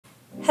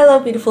Hello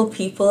beautiful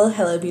people,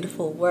 hello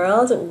beautiful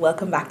world,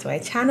 welcome back to my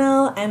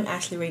channel. I'm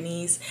Ashley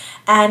Rainice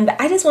and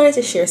I just wanted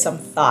to share some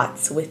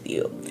thoughts with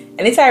you.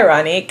 And it's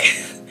ironic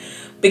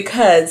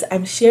because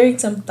I'm sharing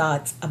some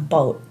thoughts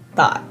about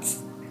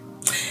thoughts.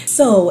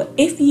 So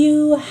if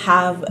you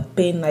have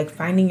been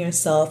finding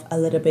yourself a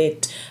little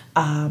bit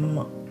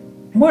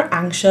more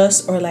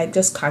anxious or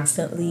just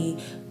constantly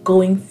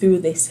going through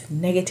this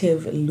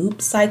negative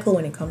loop cycle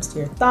when it comes to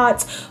your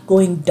thoughts,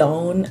 going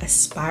down a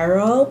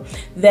spiral,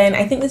 then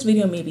I think this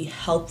video may be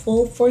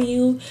helpful for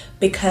you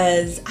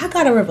because I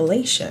got a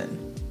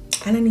revelation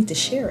and I need to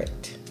share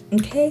it.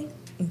 Okay.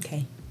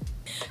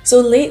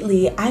 So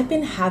lately I've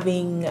been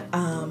having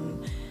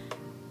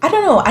I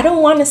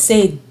don't want to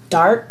say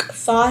dark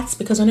thoughts,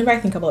 because whenever I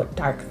think about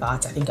dark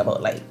thoughts I think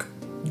about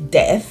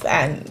death,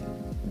 and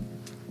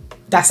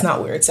that's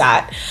not where it's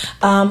at.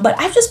 But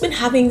I've just been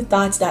having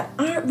thoughts that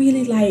aren't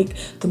really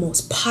the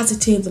most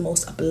positive, the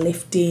most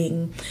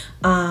uplifting,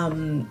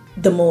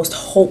 the most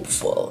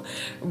hopeful,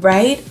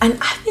 right?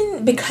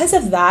 And because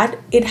of that,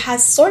 it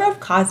has sort of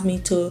caused me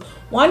to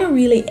want to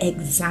really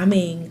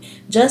examine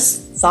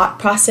just thought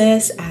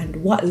process and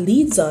what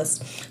leads us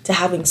to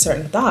having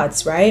certain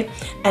thoughts, right?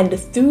 And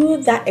through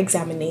that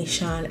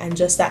examination and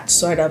just that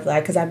sort of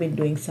because I've been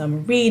doing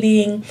some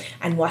reading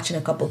and watching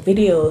a couple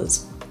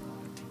videos,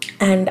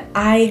 and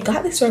I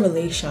got this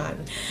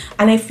revelation,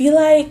 and I feel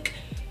like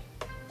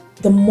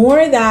the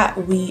more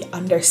that we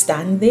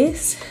understand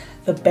this,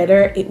 the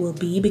better it will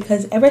be,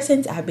 because ever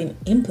since I've been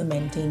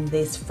implementing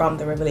this from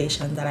the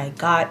revelation that I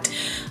got,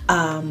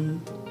 I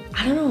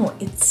don't know,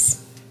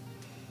 it's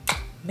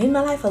made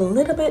my life a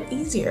little bit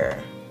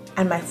easier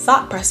and my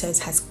thought process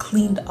has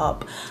cleaned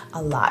up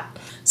a lot.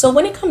 So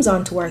when it comes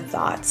on to our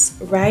thoughts,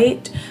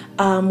 right,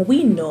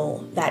 we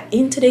know that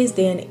in today's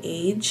day and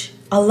age,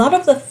 a lot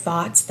of the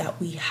thoughts that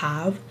we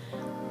have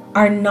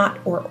are not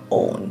our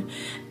own.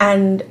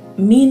 And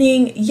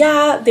meaning,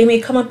 yeah, they may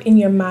come up in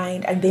your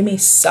mind and they may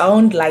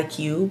sound like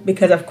you,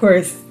 because of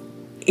course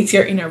it's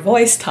your inner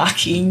voice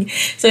talking,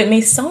 so it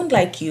may sound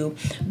like you,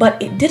 but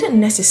it didn't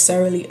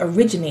necessarily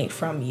originate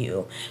from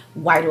you.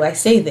 Why do I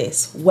say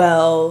this?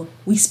 Well,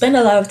 we spend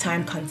a lot of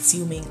time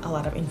consuming a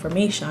lot of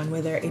information,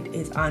 whether it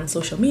is on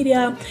social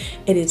media,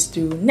 it is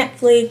through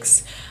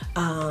Netflix,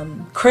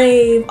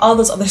 Crave, all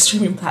those other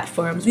streaming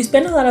platforms. We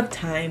spend a lot of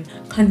time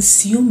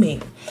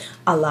consuming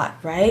a lot,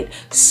 right?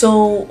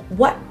 So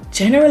what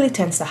generally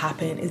tends to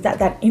happen is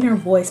that inner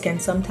voice can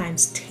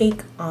sometimes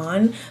take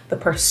on the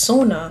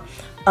persona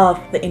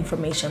of the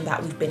information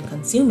that we've been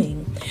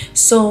consuming.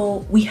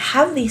 So we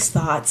have these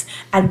thoughts,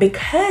 and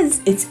because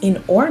it's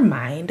in our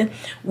mind,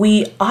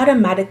 we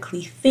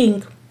automatically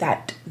think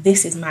that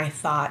this is my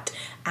thought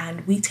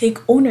and we take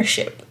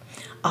ownership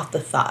of the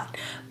thought.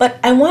 But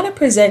I want to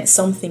present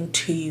something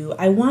to you.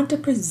 I want to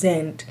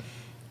present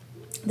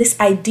this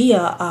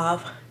idea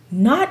of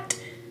not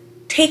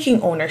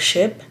taking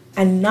ownership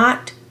and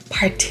not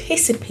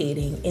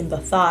participating in the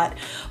thought,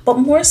 but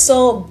more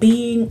so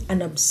being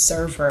an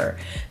observer,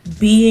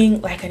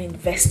 being like an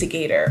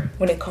investigator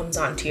when it comes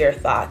on to your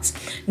thoughts.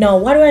 Now,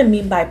 what do I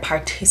mean by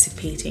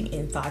participating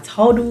in thoughts?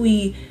 How do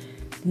we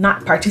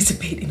not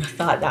participate in a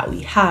thought that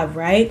we have,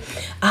 right?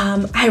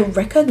 I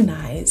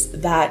recognize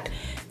that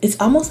it's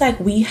almost like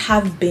we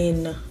have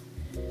been,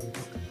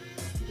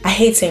 I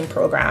hate saying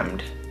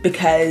programmed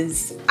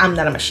because I'm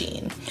not a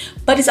machine,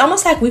 but it's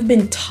almost like we've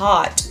been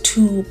taught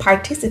to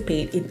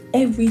participate in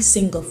every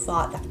single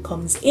thought that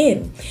comes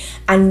in.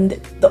 And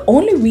the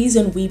only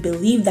reason we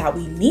believe that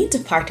we need to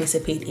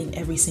participate in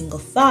every single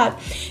thought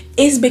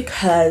is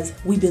because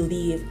we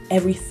believe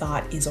every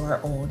thought is our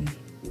own,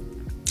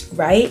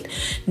 right?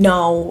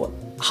 Now,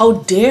 how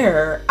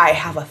dare I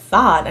have a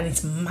thought and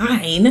it's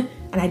mine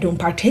and I don't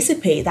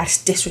participate?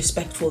 That's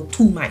disrespectful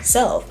to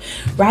myself,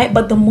 right?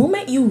 But the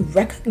moment you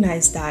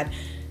recognize that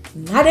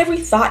not every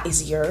thought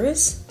is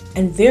yours,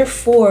 and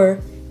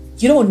therefore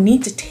you don't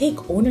need to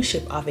take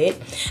ownership of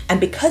it, and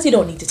because you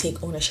don't need to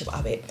take ownership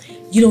of it,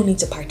 you don't need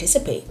to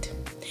participate.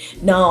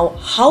 Now,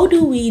 how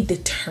do we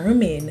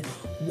determine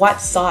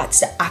what thoughts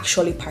to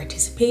actually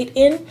participate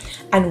in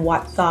and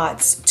what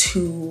thoughts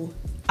to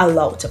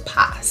allow to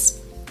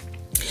pass?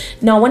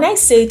 Now, when I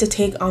say to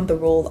take on the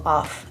role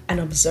of an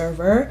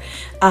observer,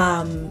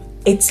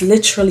 it's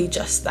literally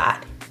just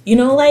that.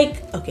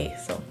 Okay,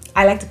 so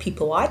I like to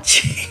people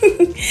watch.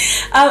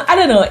 I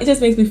don't know, it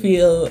just makes me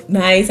feel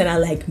nice, and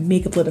I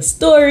make up little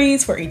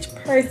stories for each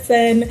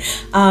person,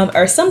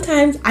 or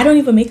sometimes I don't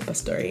even make up a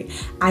story.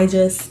 I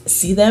just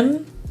see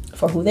them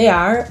for who they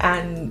are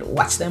and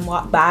watch them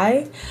walk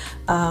by.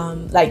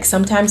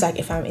 Sometimes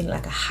if I'm in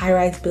a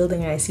high-rise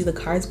building and I see the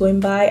cars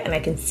going by and I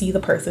can see the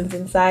persons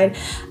inside,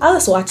 I'll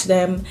just watch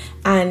them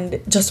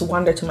and just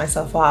wonder to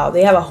myself, wow,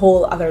 they have a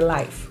whole other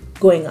life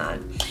going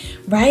on,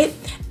 right?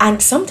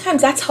 And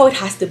sometimes that's how it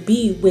has to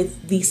be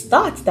with these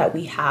thoughts that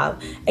we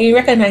have. And you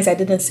recognize I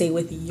didn't say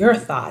with your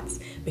thoughts,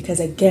 because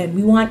again,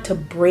 we want to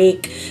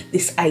break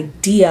this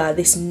idea,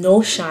 this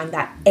notion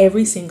that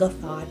every single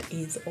thought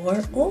is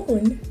our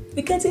own,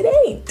 because it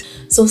ain't.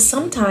 So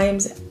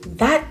sometimes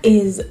that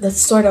is the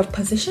sort of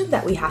position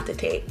that we have to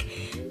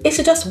take, is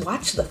to just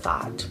watch the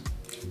thought,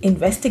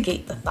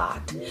 investigate the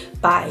thought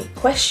by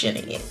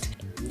questioning it.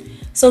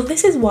 So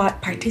this is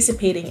what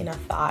participating in a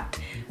thought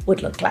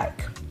would look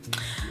like.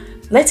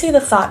 Let's say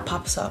the thought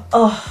pops up,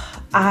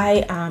 oh,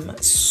 I am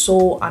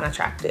so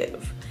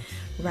unattractive,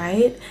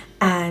 right?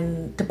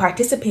 And to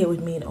participate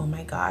would mean, oh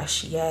my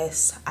gosh,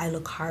 yes, I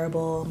look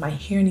horrible. My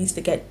hair needs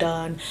to get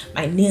done.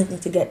 My nails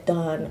need to get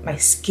done. My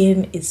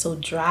skin is so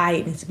dry.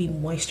 It needs to be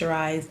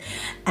moisturized.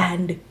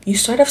 And you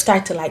sort of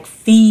start to like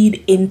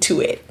feed into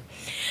it,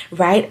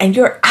 right? And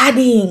you're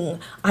adding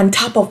on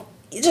top of,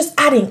 just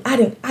adding,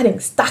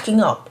 stacking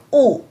up.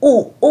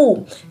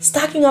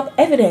 Stacking up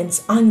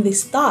evidence on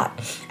this thought.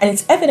 And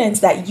it's evidence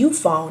that you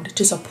found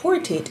to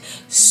support it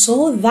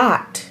so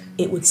that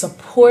it would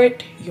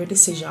support your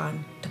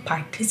decision to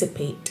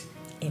participate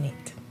in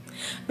it.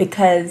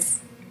 Because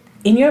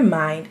in your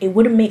mind, it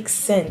wouldn't make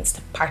sense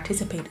to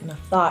participate in a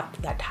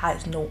thought that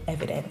has no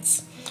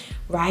evidence,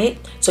 right?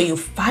 So you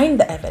find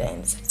the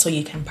evidence so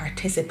you can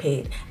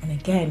participate. And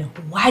again,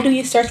 why do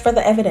you search for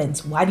the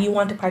evidence? Why do you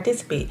want to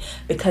participate?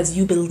 Because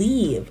you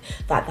believe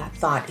that that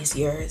thought is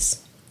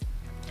yours.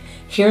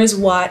 Here's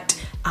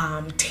what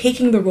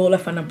taking the role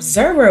of an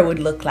observer would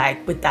look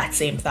like with that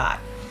same thought.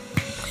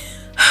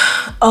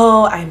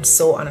 Oh, I'm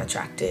so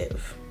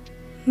unattractive.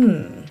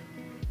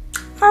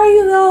 Are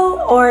you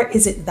though? Or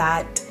is it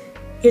that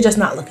you're just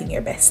not looking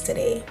your best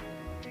today?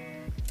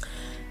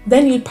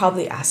 Then you'd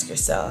probably ask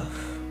yourself,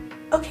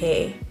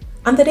 okay,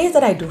 on the days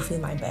that I do feel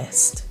my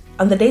best,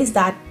 on the days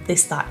that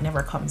this thought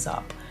never comes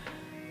up,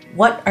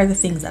 what are the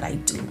things that I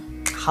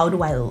do? How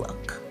do I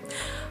look?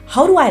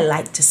 How do I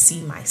like to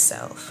see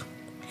myself?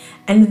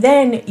 And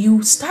then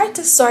you start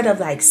to sort of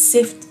like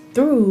sift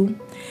through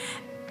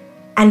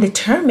and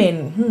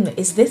determine,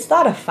 is this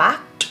thought a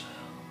fact?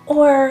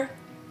 Or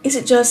is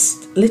it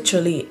just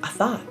literally a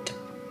thought?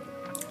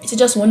 Is it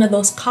just one of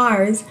those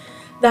cars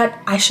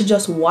that I should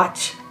just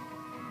watch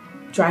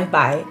drive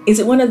by? Is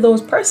it one of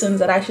those persons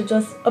that I should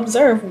just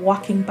observe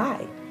walking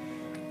by?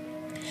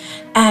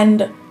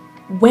 And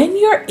when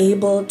you're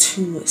able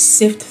to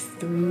sift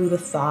through the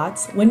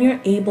thoughts, when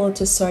you're able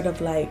to sort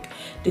of like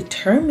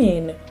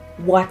determine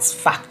what's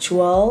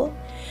factual,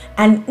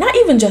 and not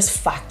even just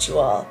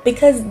factual,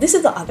 because this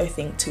is the other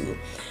thing too.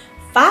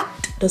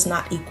 Fact does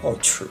not equal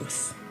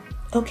truth.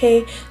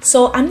 Okay,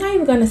 so I'm not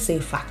even gonna say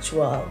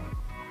factual.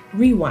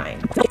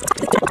 Rewind.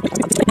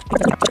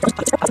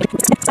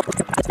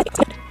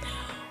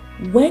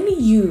 When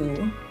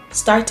you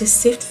start to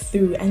sift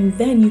through, and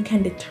then you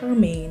can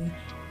determine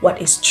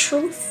what is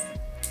truth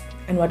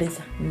and what is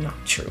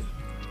not true.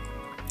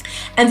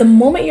 And the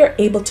moment you're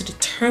able to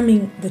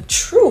determine the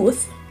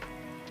truth,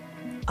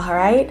 all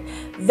right,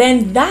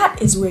 then that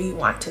is where you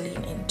want to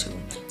lean into.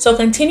 So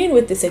continuing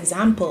with this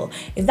example,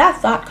 if that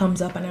thought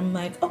comes up and I'm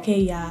like, okay,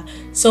 yeah.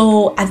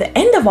 So at the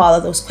end of all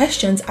of those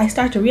questions, I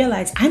start to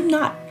realize I'm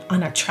not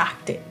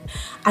unattractive.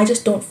 I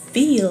just don't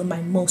feel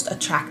my most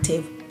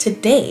attractive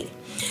today.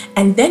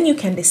 And then you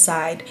can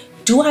decide,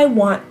 do I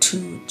want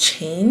to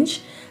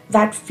change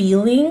that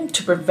feeling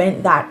to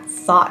prevent that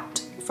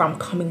thought from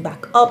coming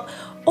back up?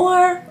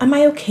 Or am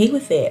I okay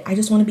with it? I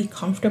just want to be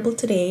comfortable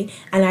today,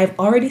 and I've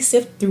already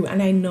sifted through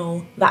and I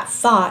know that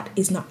thought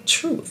is not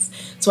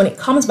truth. So when it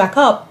comes back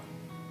up,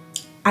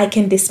 I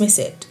can dismiss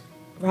it,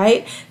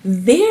 right?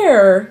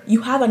 There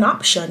you have an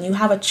option, you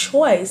have a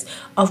choice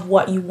of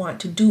what you want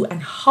to do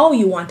and how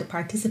you want to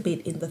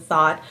participate in the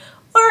thought,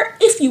 or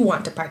if you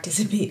want to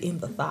participate in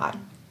the thought.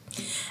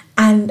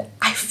 And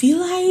I feel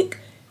like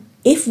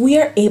if we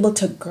are able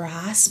to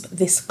grasp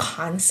this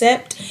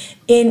concept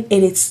in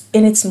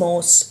its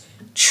most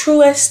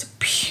truest,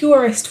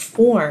 purest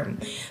form,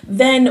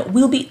 then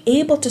we'll be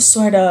able to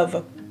sort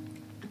of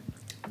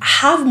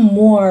have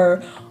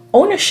more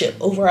ownership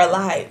over our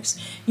lives.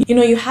 You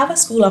know, you have a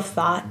school of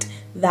thought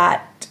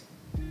that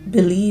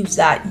believes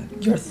that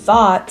your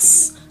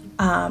thoughts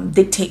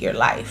dictate your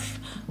life,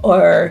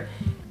 or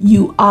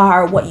you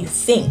are what you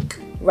think,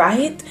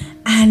 right?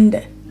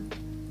 And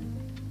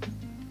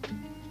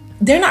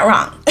they're not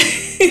wrong.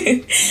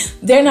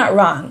 They're not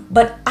wrong.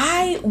 But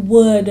I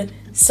would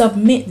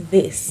submit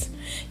this.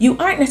 You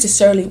aren't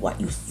necessarily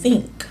what you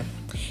think.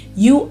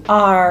 You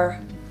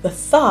are the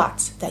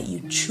thoughts that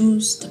you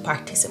choose to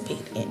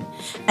participate in.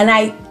 And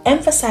I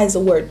emphasize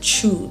the word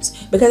choose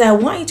because I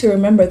want you to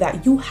remember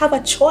that you have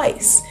a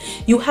choice.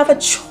 You have a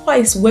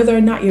choice whether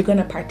or not you're going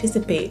to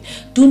participate.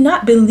 Do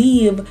not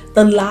believe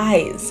the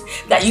lies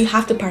that you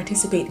have to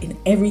participate in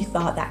every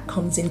thought that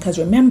comes in, because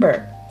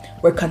remember,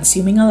 we're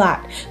consuming a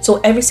lot. So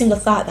every single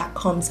thought that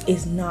comes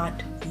is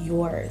not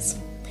yours.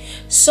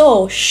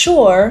 So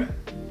sure,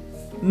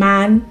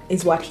 man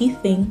is what he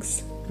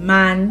thinks.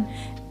 Man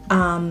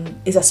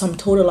is a sum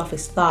total of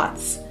his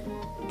thoughts.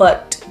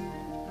 But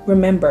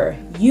remember,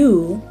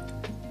 you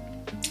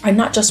are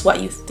not just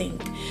what you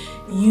think.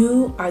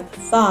 You are the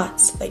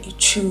thoughts that you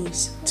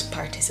choose to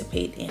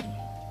participate in.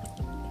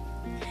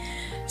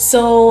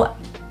 So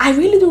I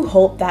really do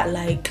hope that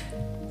like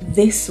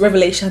this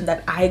revelation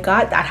that I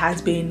got that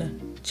has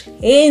been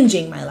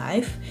changing my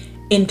life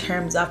in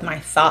terms of my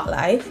thought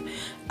life,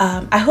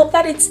 I hope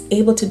that it's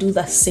able to do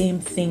the same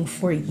thing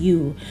for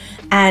you.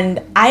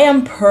 And I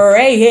am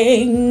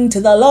praying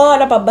to the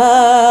Lord up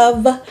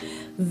above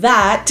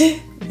that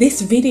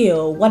this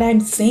video, what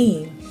I'm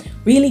saying,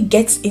 really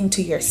gets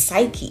into your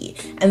psyche,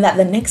 and that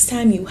the next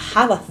time you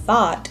have a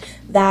thought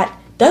that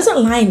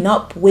doesn't line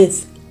up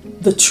with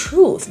the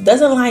truth,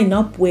 doesn't line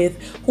up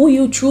with who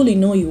you truly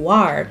know you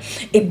are,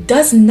 it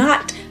does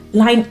not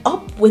line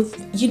up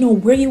with, you know,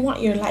 where you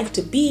want your life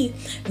to be,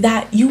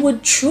 that you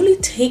would truly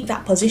take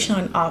that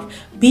position of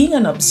being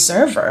an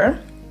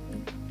observer,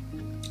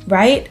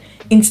 right?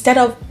 Instead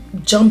of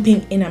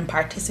jumping in and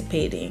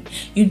participating,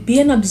 you'd be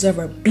an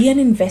observer, be an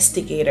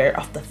investigator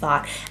of the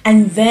thought,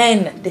 and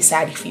then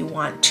decide if you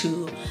want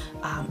to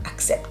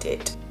accept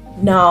it.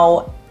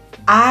 Now,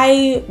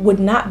 I would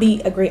not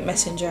be a great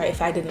messenger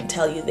if I didn't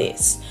tell you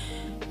this.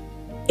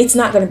 It's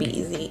not going to be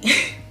easy.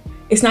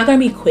 It's not going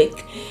to be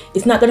quick.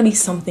 It's not going to be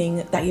something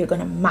that you're going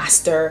to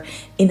master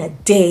in a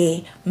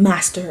day,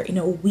 master in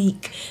a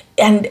week.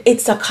 And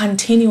it's a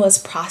continuous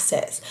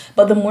process.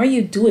 But the more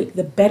you do it,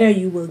 the better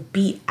you will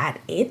be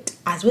at it,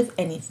 as with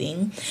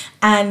anything.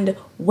 And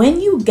when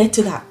you get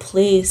to that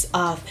place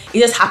of, it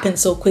just happens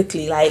so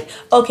quickly, like,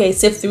 okay,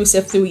 sift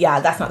through,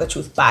 yeah, that's not the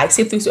truth. Bye.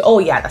 Sift through, oh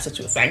yeah, that's the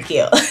truth. Thank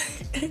you.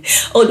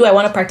 Oh, do I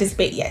want to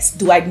participate? Yes.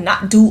 Do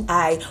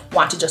I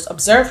want to just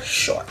observe?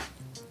 Sure.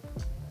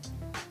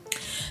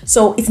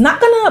 So it's not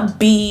gonna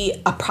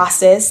be a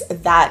process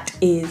that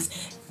is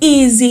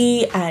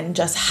easy and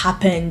just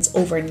happens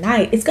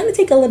overnight. It's gonna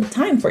take a little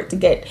time for it to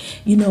get,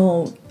 you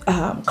know,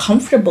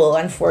 comfortable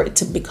and for it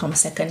to become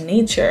second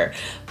nature.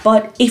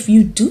 But if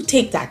you do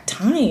take that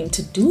time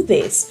to do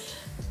this,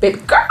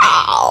 baby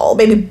girl,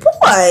 baby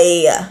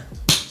boy,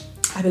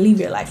 I believe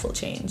your life will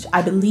change.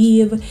 I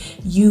believe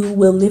you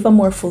will live a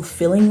more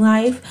fulfilling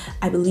life.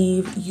 I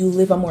believe you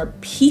live a more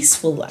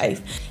peaceful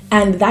life.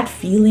 And that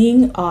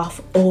feeling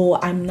of, oh,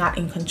 I'm not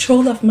in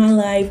control of my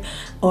life,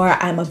 or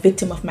I'm a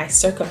victim of my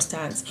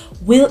circumstance,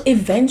 will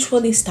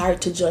eventually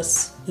start to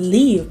just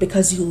leave,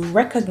 because you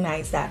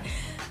recognize that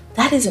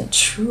that isn't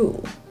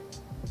true.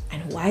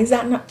 And why is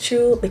that not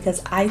true?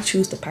 Because I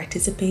choose to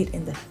participate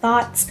in the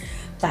thoughts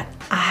that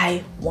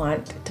I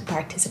want to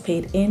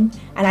participate in,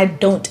 and I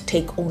don't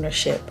take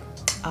ownership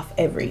of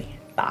every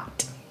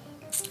thought.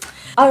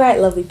 All right,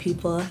 lovely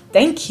people,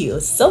 thank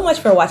you so much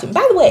for watching.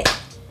 By the way,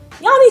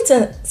 y'all need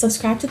to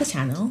subscribe to the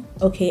channel.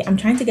 Okay, I'm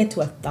trying to get to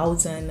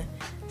 1,000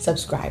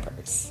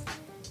 subscribers.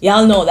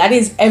 Y'all know that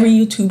is every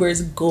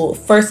YouTuber's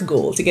first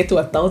goal, to get to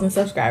 1,000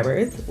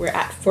 subscribers. We're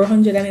at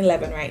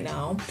 411 right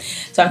now.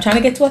 So I'm trying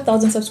to get to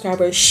 1,000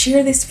 subscribers.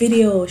 Share this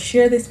video,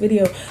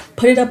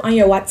 put it up on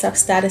your WhatsApp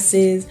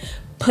statuses,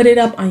 put it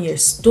up on your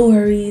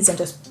stories, and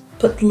just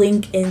put the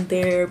link in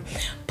there,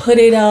 put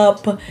it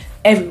up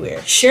everywhere.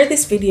 Share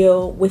this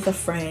video with a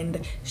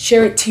friend,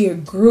 share it to your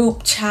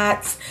group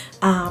chats,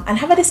 and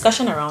have a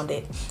discussion around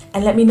it.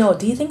 And let me know,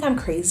 do you think I'm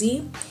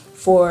crazy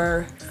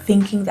for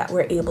thinking that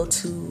we're able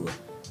to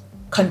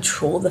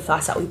control the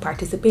thoughts that we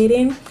participate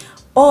in,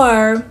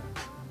 or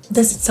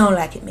does it sound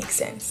like it makes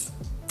sense?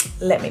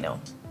 Let me know.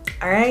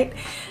 All right,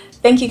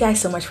 thank you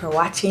guys so much for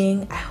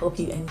watching. I hope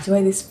you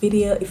enjoy this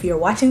video. If you're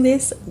watching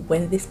this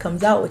when this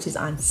comes out, which is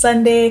on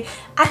Sunday,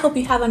 I hope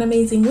you have an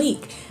amazing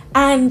week.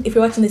 And if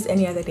you're watching this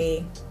any other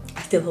day,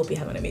 I still hope you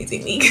have an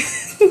amazing week.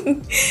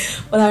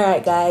 Well, all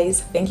right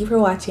guys, thank you for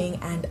watching,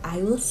 and I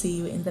will see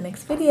you in the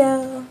next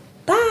video.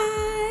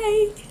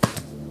 Bye.